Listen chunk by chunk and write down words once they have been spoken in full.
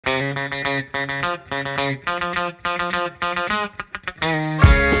So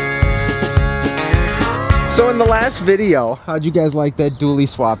in the last video, how'd you guys like that dually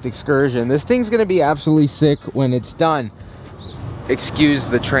swapped excursion? This thing's gonna be absolutely sick when it's done. Excuse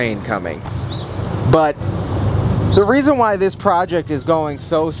the train coming. But the reason why this project is going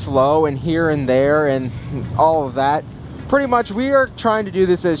so slow and here and there and all of that, pretty much we are trying to do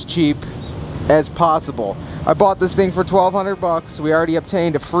this as cheap as possible. I bought this thing for 1,200 bucks. We already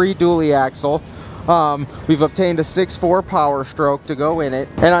obtained a free dually axle. We've obtained a 6.4 power stroke to go in it,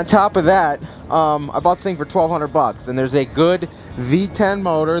 and on top of that, I bought the thing for 1,200 bucks, and there's a good V10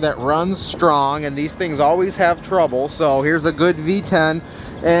 motor that runs strong, and these things always have trouble, so here's a good V10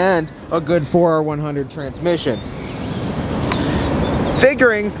 and a good 4R100 transmission.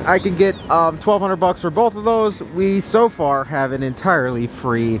 Figuring I can get 1,200 bucks for both of those, we so far have an entirely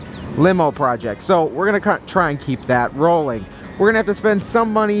free limo project, so we're gonna try and keep that rolling. We're gonna have to spend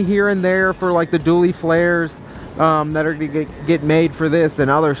some money here and there for like the dually flares that are gonna get made for this and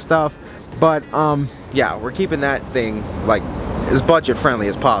other stuff, but yeah, we're keeping that thing like as budget friendly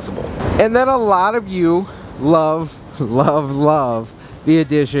as possible. And then a lot of you love the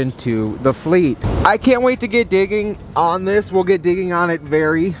addition to the fleet. I can't wait to get digging on this. We'll get digging on it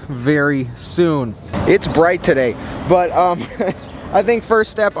very, very soon. It's bright today, but I think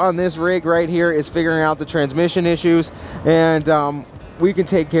first step on this rig right here is figuring out the transmission issues, and we can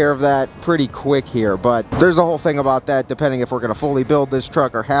take care of that pretty quick here. But there's a whole thing about that depending if we're gonna fully build this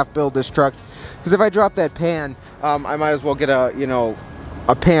truck or half build this truck, because if I drop that pan, I might as well get a, you know,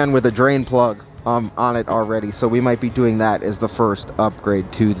 a pan with a drain plug on it already, so we might be doing that as the first upgrade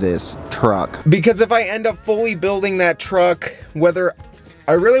to this truck. Because if I end up fully building that truck, whether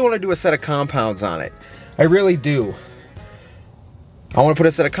I really want to do a set of compounds on it, I really do. I want to put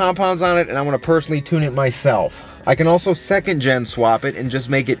a set of compounds on it, and I want to personally tune it myself. I can also second gen swap it and just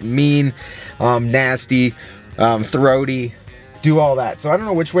make it mean, nasty, throaty, do all that. So I don't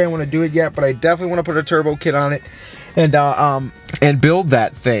know which way I want to do it yet, but I definitely want to put a turbo kit on it and build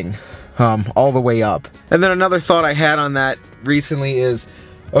that thing all the way up. And then another thought I had on that recently is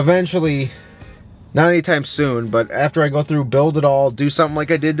eventually, not anytime soon, but after I go through, build it all, do something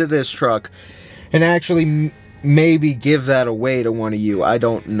like I did to this truck, and actually maybe give that away to one of you. I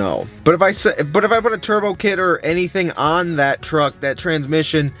don't know. But if I put a turbo kit or anything on that truck, that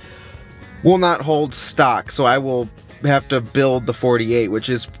transmission will not hold stock, so I will have to build the 48, which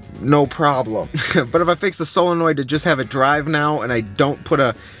is no problem. But if I fix the solenoid to just have it drive now, and I don't put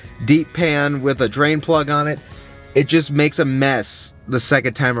a deep pan with a drain plug on it, it just makes a mess the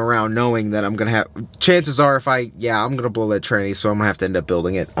second time around, knowing that I'm gonna have, chances are if I'm gonna blow that tranny, so I'm gonna have to end up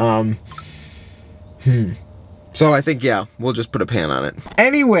building it. So I think, yeah, we'll just put a pan on it.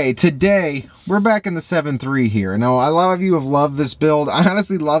 Anyway, today, we're back in the 7.3 here. Now, a lot of you have loved this build. I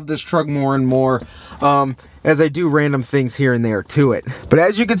honestly love this truck more and more as I do random things here and there to it. But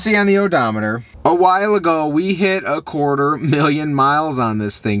as you can see on the odometer, a while ago, we hit 250,000 miles on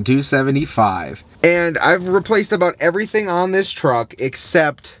this thing, 275. And I've replaced about everything on this truck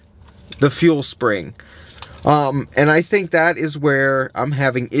except the fuel spring. And I think that is where I'm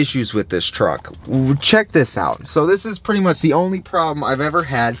having issues with this truck. Check this out. So this is pretty much the only problem I've ever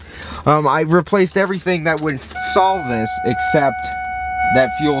had. I replaced everything that would solve this except that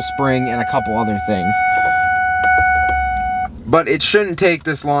fuel spring and a couple other things. But it shouldn't take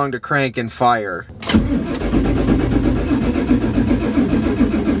this long to crank and fire.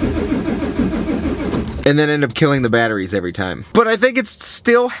 And then end up killing the batteries every time. But I think it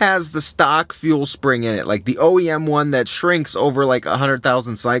still has the stock fuel spring in it, like the OEM one that shrinks over like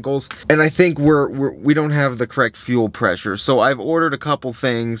 100,000 cycles. And I think we don't have the correct fuel pressure. So I've ordered a couple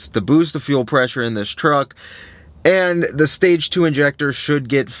things to boost the fuel pressure in this truck. And the stage 2 injector should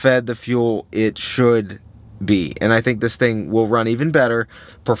get fed the fuel it should be. And I think this thing will run even better,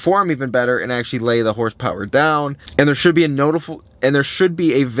 perform even better, and actually lay the horsepower down. And there should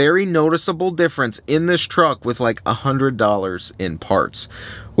be a very noticeable difference in this truck with like $100 in parts,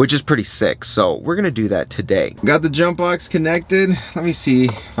 which is pretty sick. So we're gonna do that today. Got the jump box connected. Let me see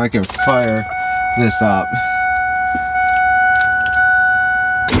if I can fire this up.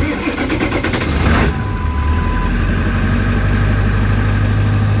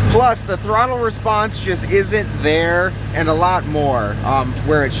 Plus, the throttle response just isn't there, and a lot more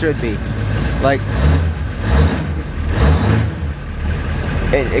where it should be. Like,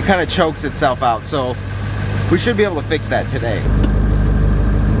 it kind of chokes itself out, so we should be able to fix that today.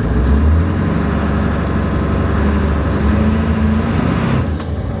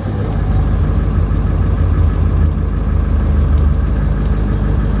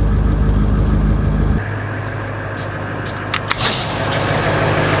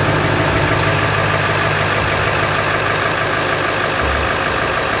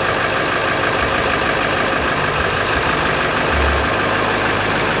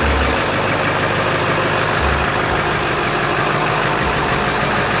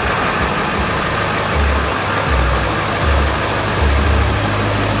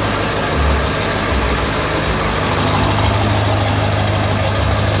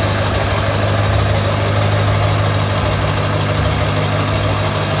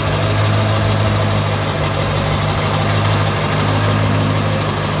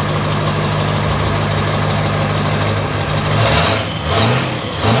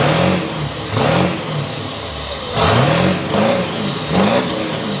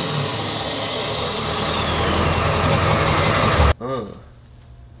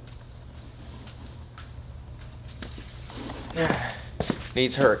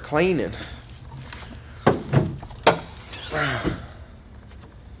 needs her cleaning.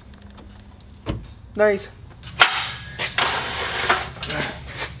 Nice.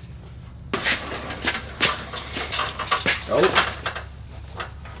 Oh.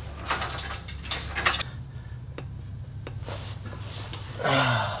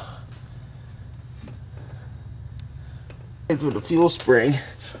 It's with the fuel spring.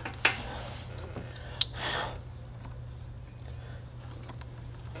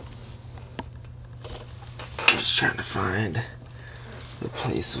 I'm just trying to find the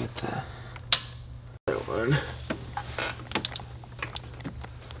place with the other one. Right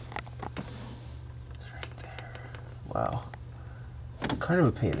there. Wow. Kind of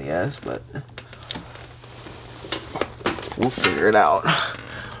a pain in the ass, but we'll figure it out.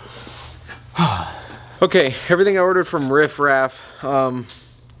 Okay, everything I ordered from Riff Raff, and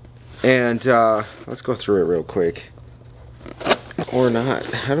let's go through it real quick. Or not.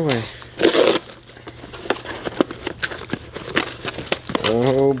 How do I?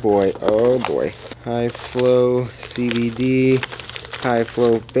 Oh boy, oh boy. High flow CVD, high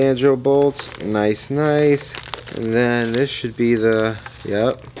flow banjo bolts, nice, nice. And then this should be the,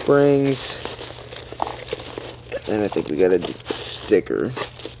 yep, springs. And I think we got a sticker.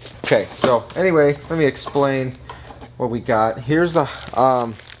 Okay, so anyway, let me explain what we got. Here's the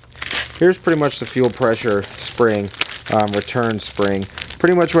here's pretty much the fuel pressure spring, return spring.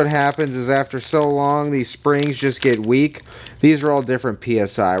 Pretty much what happens is after so long, these springs just get weak. These are all different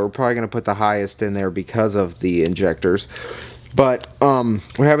PSI. We're probably going to put the highest in there because of the injectors. But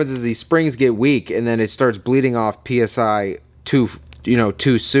what happens is these springs get weak, and then it starts bleeding off PSI too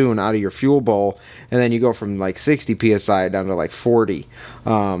soon out of your fuel bowl, and then you go from like 60 PSI down to like 40.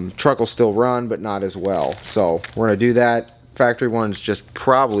 Truck will still run, but not as well. So we're gonna do that. Factory one's just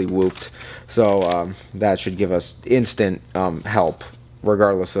probably whooped, so that should give us instant help,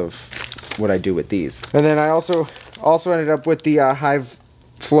 regardless of what I do with these. And then I also ended up with the high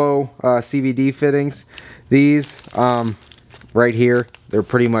flow CVD fittings. These right here, they're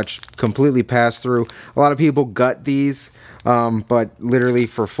pretty much completely passed through. A lot of people gut these. But literally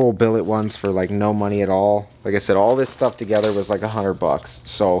for full billet ones for like no money at all. Like I said, all this stuff together was like $100,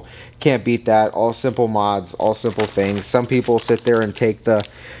 so can't beat that. All simple mods, all simple things. Some people sit there and take the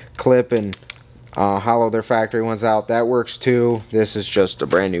clip and hollow their factory ones out. That works too. This is just a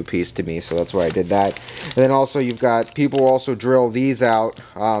brand new piece to me, so that's why I did that. And then also you've got people also drill these out.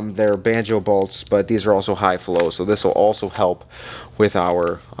 They're banjo bolts, but these are also high flow, so this will also help with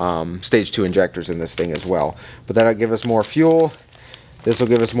our stage 2 injectors in this thing as well. But that'll give us more fuel. This will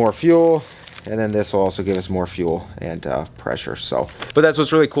give us more fuel, and then this will also give us more fuel and pressure. So, but that's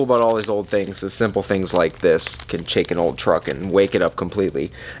what's really cool about all these old things, is simple things like this can shake an old truck and wake it up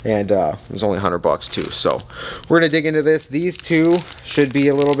completely. And it was only $100 too. So we're gonna dig into this. These two should be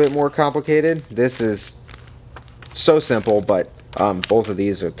a little bit more complicated. This is so simple, but both of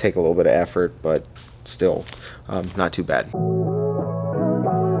these will take a little bit of effort, but still not too bad.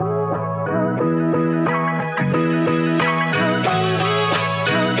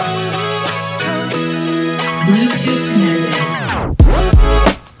 Bluetooth connected.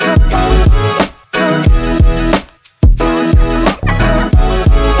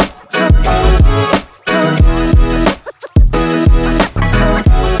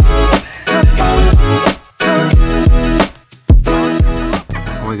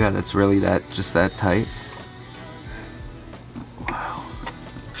 Oh my god, that's really just that tight? Wow.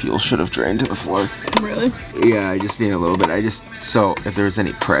 Fuel should have drained to the floor. Really? Yeah, I just need a little bit. So if there's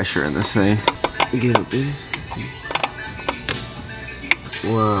any pressure in this thing. Get up there.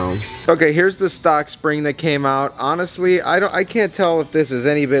 Wow. Okay, here's the stock spring that came out. Honestly, I can't tell if this is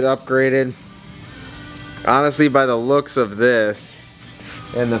any bit upgraded. Honestly, by the looks of this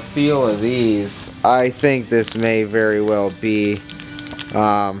and the feel of these, I think this may very well be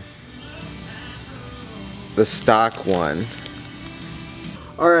the stock one.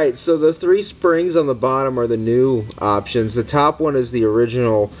 Alright, so the 3 springs on the bottom are the new options. The top one is the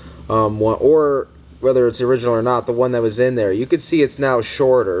original one, or whether it's original or not, the one that was in there. You can see it's now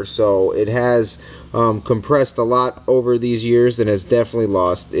shorter, so it has compressed a lot over these years and has definitely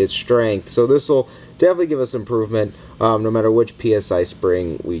lost its strength. So this will definitely give us improvement no matter which PSI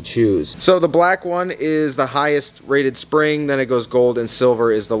spring we choose. So the black one is the highest rated spring, then it goes gold, and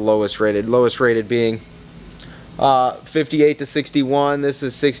silver is the lowest rated. Lowest rated being 58 to 61, this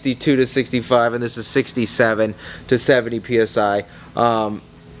is 62 to 65, and this is 67 to 70 PSI.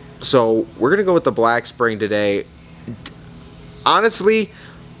 So we're gonna go with the black spring today. Honestly,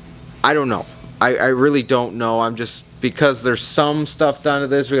 I don't know. I really don't know. I'm just, because there's some stuff done to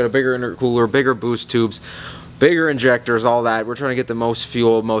this. We got a bigger intercooler, bigger boost tubes. bigger injectors, all that. We're trying to get the most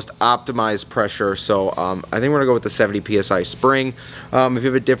fuel, most optimized pressure. So I think we're gonna go with the 70 psi spring. If you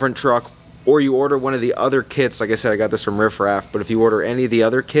have a different truck, or you order one of the other kits, like I said, I got this from Riff Raff, but if you order any of the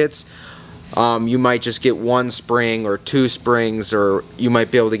other kits, you might just get one spring or two springs, or you might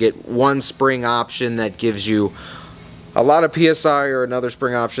be able to get one spring option that gives you a lot of PSI, or another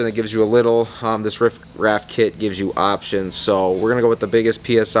spring option that gives you a little. This Riff Raff kit gives you options, so we're gonna go with the biggest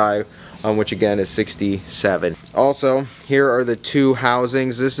PSI, which again is 67. Also, here are the two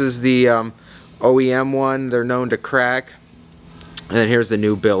housings. This is the OEM one. They're known to crack. And then here's the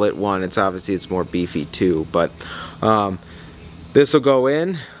new billet one. It's obviously it's more beefy too, but this will go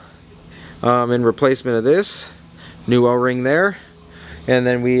in replacement of this new O-ring there, and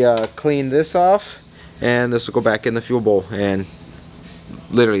then we clean this off, and this will go back in the fuel bowl, and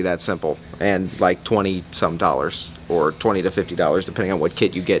literally that simple, and like $20 some or $20 to $50 depending on what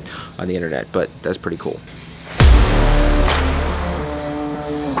kit you get on the internet, but that's pretty cool.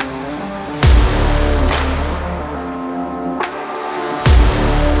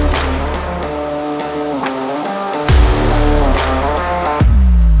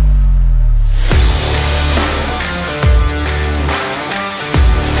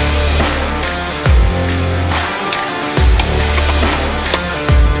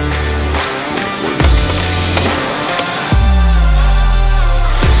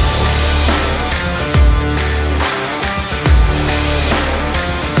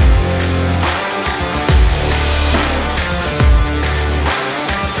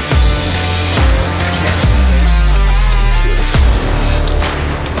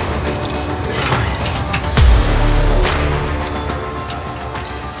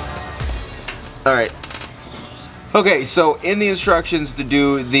 Alright, okay, so in the instructions to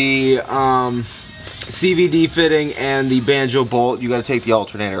do the CVD fitting and the banjo bolt, you gotta take the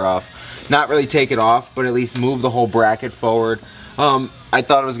alternator off. Not really take it off, but at least move the whole bracket forward. I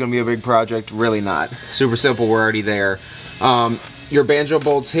thought it was gonna be a big project, really not. Super simple, we're already there. Your banjo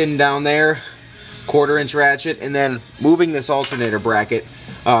bolt's hidden down there, 1/4 inch ratchet, and then moving this alternator bracket,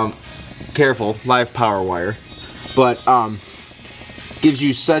 careful, live power wire, but gives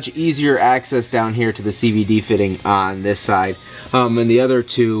you such easier access down here to the CVD fitting on this side, and the other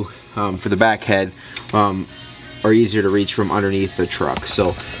two for the back head are easier to reach from underneath the truck.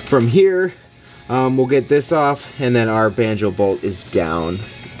 So from here we'll get this off, and then our banjo bolt is down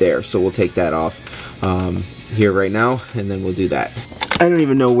there, so we'll take that off here right now, and then we'll do that. I don't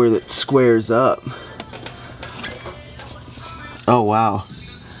even know where it squares up. Oh wow,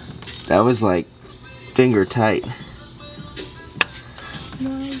 that was like finger tight.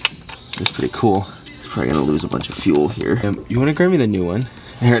 That's pretty cool. It's probably gonna lose a bunch of fuel here. You wanna grab me the new one?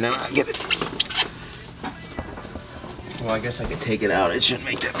 Here, now I'll get it. Well, I guess I could take it out. It shouldn't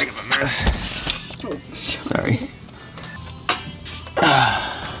make that big of a mess. Sorry.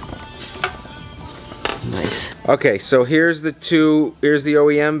 Nice. Okay, so here's the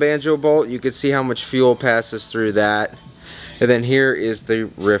OEM banjo bolt. You can see how much fuel passes through that. And then here is the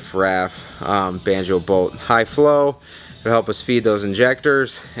Riff Raff banjo bolt. High flow. It'll help us feed those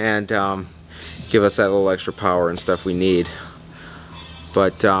injectors and give us that little extra power and stuff we need.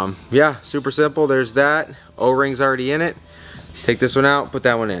 But yeah, super simple. There's that. O-ring's already in it. Take this one out, put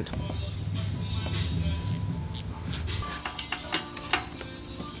that one in.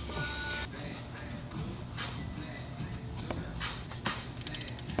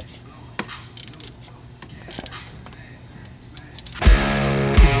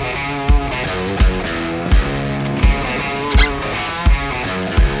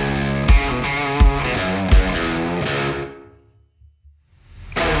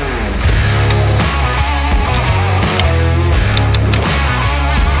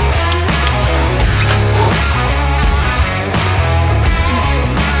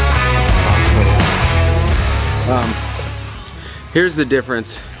 Here's the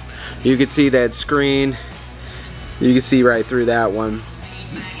difference. You can see that screen. You can see right through that one.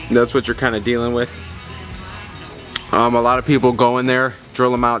 That's what you're kind of dealing with. A lot of people go in there,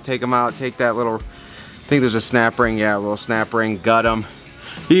 drill them out, take that little, I think there's a snap ring, yeah, a little snap ring, gut them.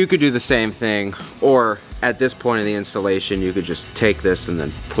 You could do the same thing, or at this point in the installation, you could just take this and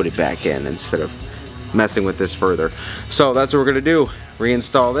then put it back in instead of messing with this further. So that's what we're gonna do.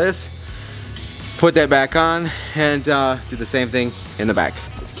 Reinstall this, put that back on, and do the same thing in the back.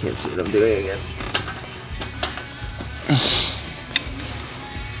 Just can't see what I'm doing again.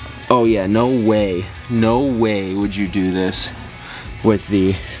 Oh yeah, no way would you do this with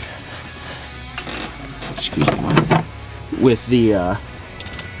the, excuse me, with the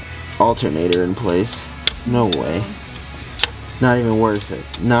alternator in place. No way. Not even worth it.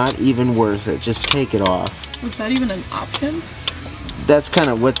 Not even worth it. Just take it off. Was that even an option? That's kind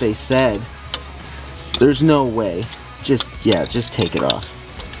of what they said. There's no way. Just take it off.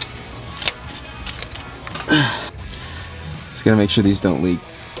 Just gotta make sure these don't leak.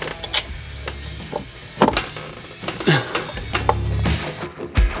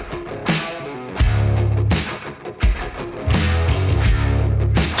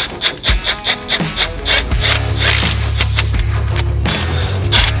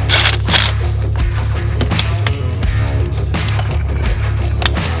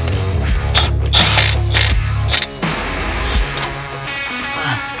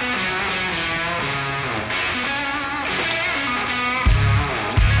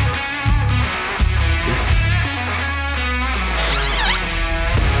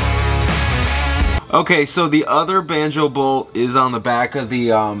 Okay, so the other banjo bolt is on the back of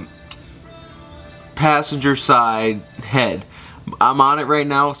the passenger side head. I'm on it right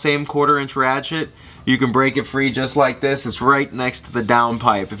now, same 1/4" ratchet. You can break it free just like this. It's right next to the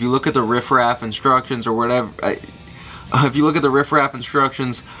downpipe. If you look at the riffraff instructions or whatever, if you look at the riffraff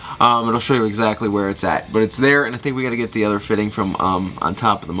instructions, it'll show you exactly where it's at. But it's there, and I think we gotta get the other fitting from on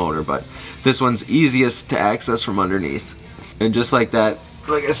top of the motor. But this one's easiest to access from underneath. And just like that,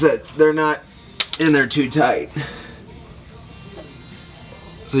 like I said, they're not in there too tight.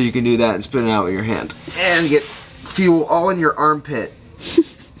 So you can do that and spin it out with your hand. And get fuel all in your armpit.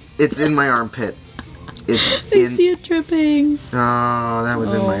 It's in my armpit. It's in... I see it dripping. Oh, that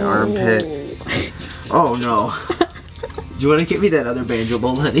was in my armpit. Oh no. Do you want to give me that other banjo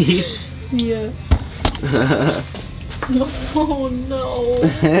bolt, honey? Yeah. Oh no.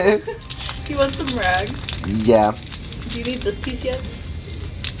 You want some rags? Yeah. Do you need this piece yet?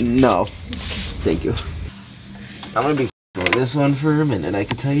 No. Thank you. I'm gonna be with this one for a minute, I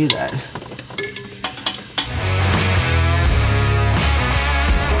can tell you that.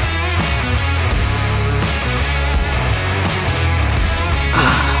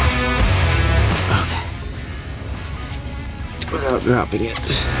 Okay. Without dropping it.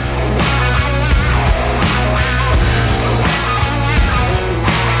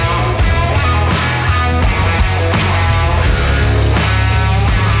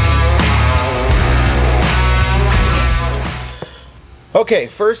 Okay,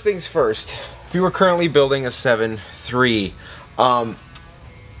 first things first. If you were currently building a 7.3,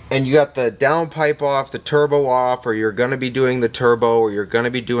 and you got the downpipe off, the turbo off, or you're gonna be doing the turbo, or you're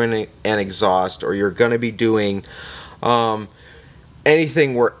gonna be doing an exhaust, or you're gonna be doing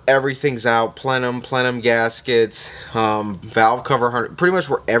anything where everything's out, plenum gaskets, valve cover, pretty much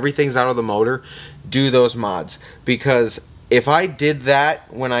where everything's out of the motor, do those mods. Because if I did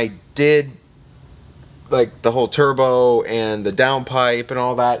that when I did like the whole turbo and the downpipe and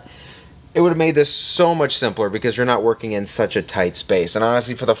all that, it would have made this so much simpler because you're not working in such a tight space. And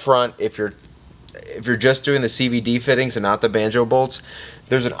honestly, for the front, if you're just doing the CVD fittings and not the banjo bolts,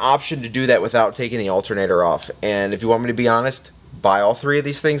 there's an option to do that without taking the alternator off. And if you want me to be honest, buy all 3 of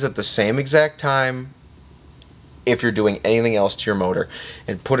these things at the same exact time if you're doing anything else to your motor,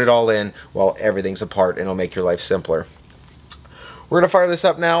 and put it all in while everything's apart, and it'll make your life simpler. We're gonna fire this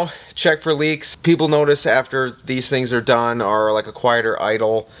up now, check for leaks. People notice after these things are done are like a quieter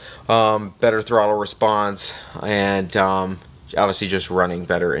idle, better throttle response, and obviously just running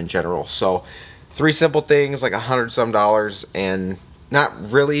better in general. So 3 simple things, like $100 some, and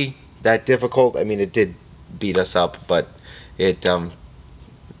not really that difficult. I mean, it did beat us up, but it's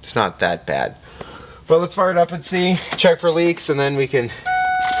not that bad. But let's fire it up and see, check for leaks, and then we can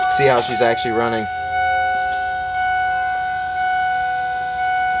see how she's actually running.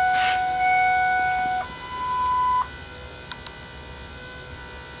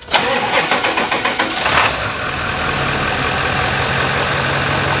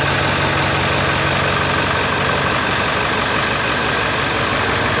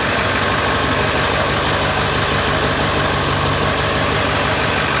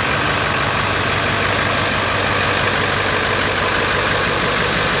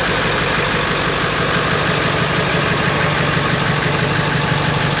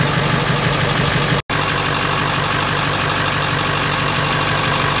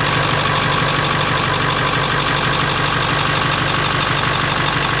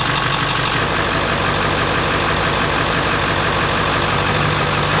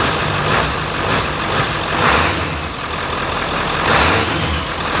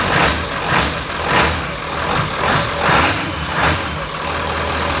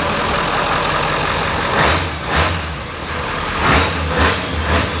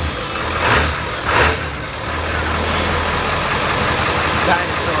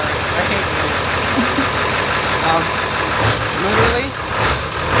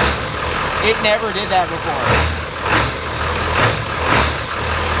 It never did that before.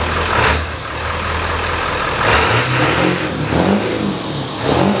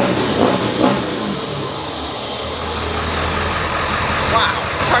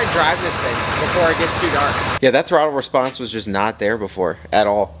 Probably drive this thing before it gets too dark. Yeah, that throttle response was just not there before at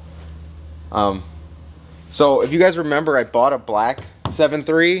all. So if you guys remember, I bought a black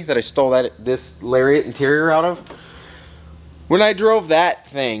 7.3 that I stole this Lariat interior out of. When I drove that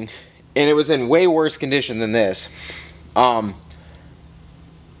thing, and it was in way worse condition than this, the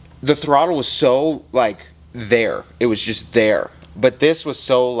throttle was so like there. It was just there. But this was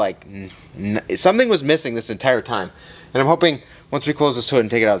so like something was missing this entire time, and I'm hoping once we close this hood and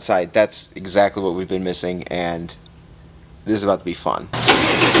take it outside, that's exactly what we've been missing, and this is about to be fun.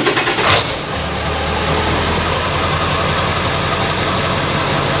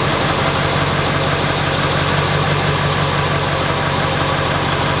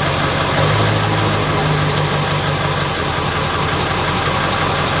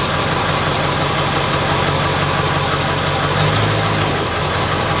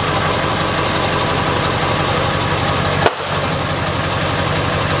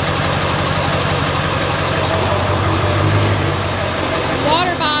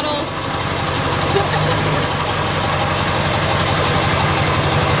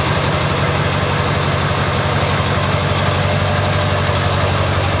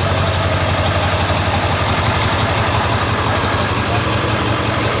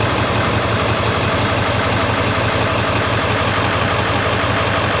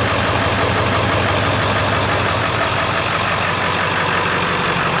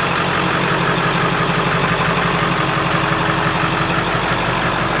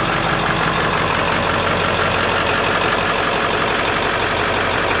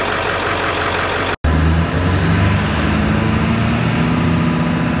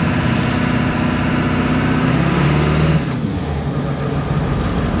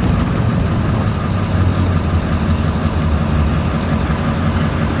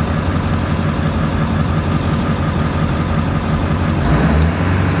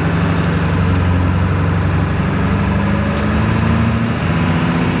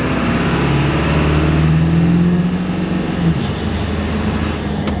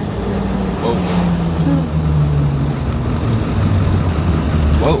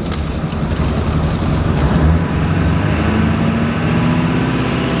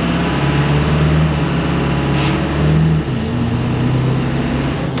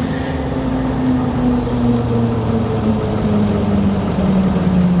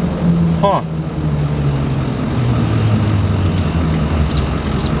 Huh.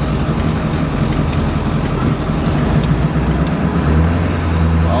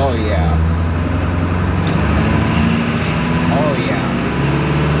 Oh yeah. Oh yeah.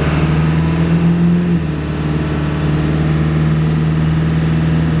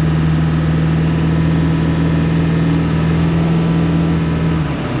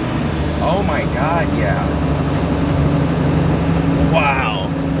 Oh my God, yeah. Wow.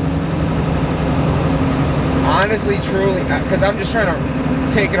 Honestly, truly, because I'm just trying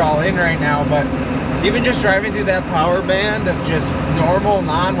to take it all in right now, but even just driving through that power band of just normal,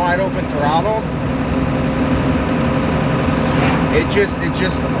 non-wide open throttle, it's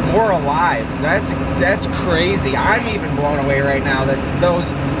just more alive. That's crazy. I'm even blown away right now that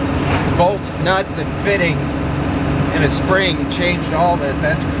those bolts, nuts, and fittings and a spring changed all this.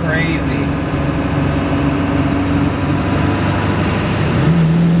 That's crazy.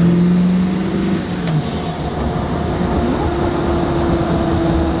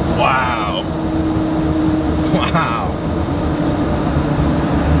 Wow. Wow.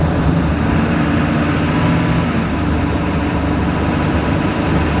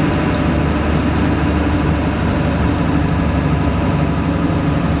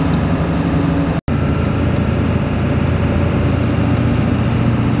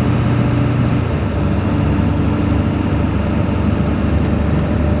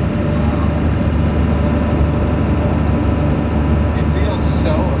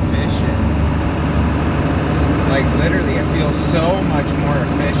 Literally, it feels so much more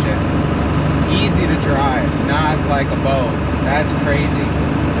efficient. Easy to drive, not like a boat. That's crazy.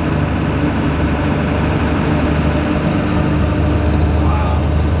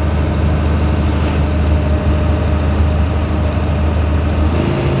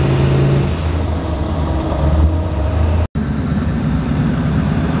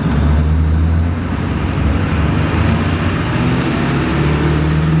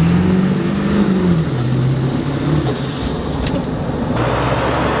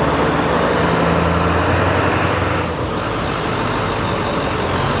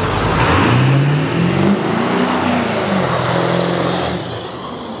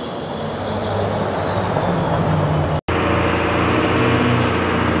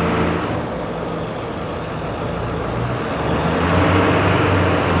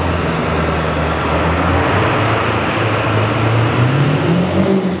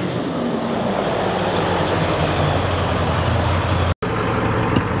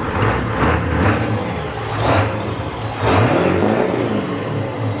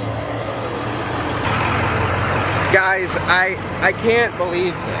 I can't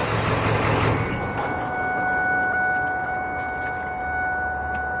believe this.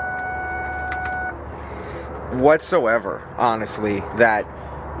 Whatsoever, honestly, that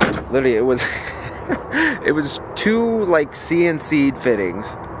literally it was it was 2 like CNC fittings,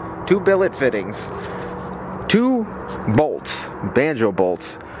 2 billet fittings, 2 bolts, banjo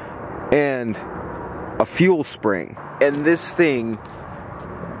bolts, and a fuel spring. And this thing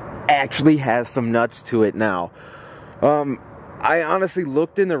actually has some nuts to it now. I honestly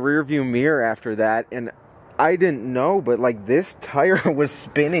looked in the rear view mirror after that, and I didn't know, but like this tire was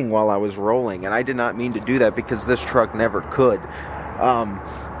spinning while I was rolling, and I did not mean to do that because this truck never could.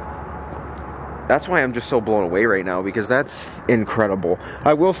 That's why I'm just so blown away right now, because that's incredible.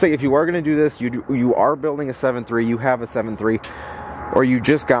 I will say, if you are going to do this, you are building a 7.3, you have a 7.3, or you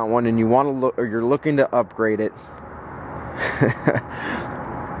just got one and you want to look, or you're looking to upgrade it,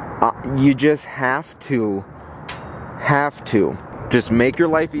 you just have to just make your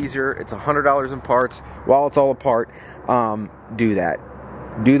life easier. It's $100 in parts while it's all apart. Do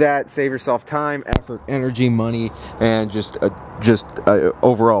that, save yourself time, effort, energy, money, and just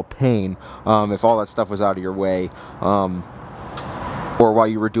overall pain, if all that stuff was out of your way, or while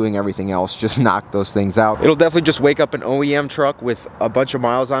you were doing everything else. Just knock those things out. It'll definitely just wake up an OEM truck with a bunch of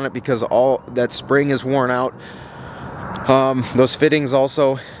miles on it, because all that spring is worn out. Those fittings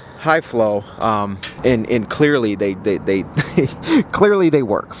also high flow, and clearly they clearly they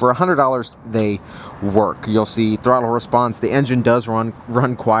work. For $100 they work. You'll see throttle response, the engine does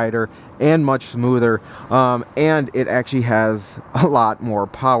run quieter and much smoother, and it actually has a lot more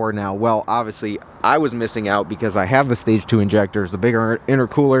power now. Well, obviously I was missing out because I have the stage 2 injectors, the bigger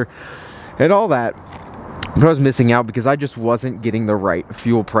intercooler and all that. But I was missing out because I just wasn't getting the right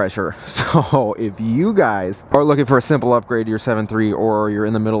fuel pressure. So if you guys are looking for a simple upgrade to your 7.3, or you're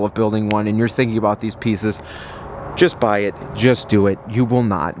in the middle of building one and you're thinking about these pieces, just buy it, just do it. You will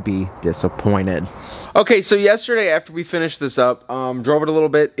not be disappointed. Okay, so yesterday after we finished this up, drove it a little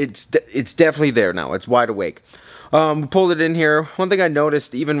bit. It's definitely there now. It's wide awake. We pulled it in here. One thing I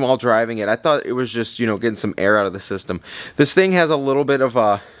noticed even while driving it, I thought it was just, you know, getting some air out of the system. This thing has a little bit of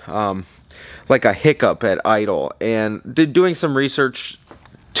a like a hiccup at idle, and doing some research,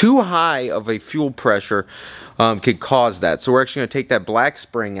 too high of a fuel pressure could cause that. So we're actually going to take that black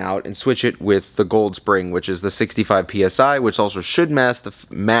spring out and switch it with the gold spring, which is the 65 psi, which also should match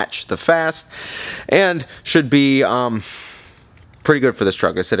the fast, and should be pretty good for this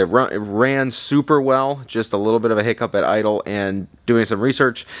truck. I said it ran super well, just a little bit of a hiccup at idle, and doing some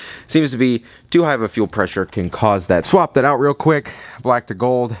research, seems to be too high of a fuel pressure can cause that. Swap that out real quick, black to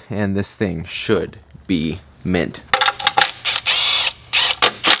gold, and this thing should be mint.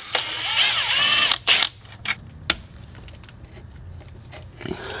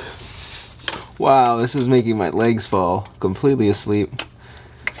 Wow, this is making my legs fall completely asleep.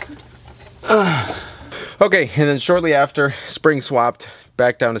 Okay, and then shortly after, spring swapped,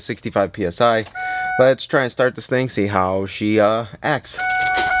 back down to 65 psi. Let's try and start this thing, see how she acts.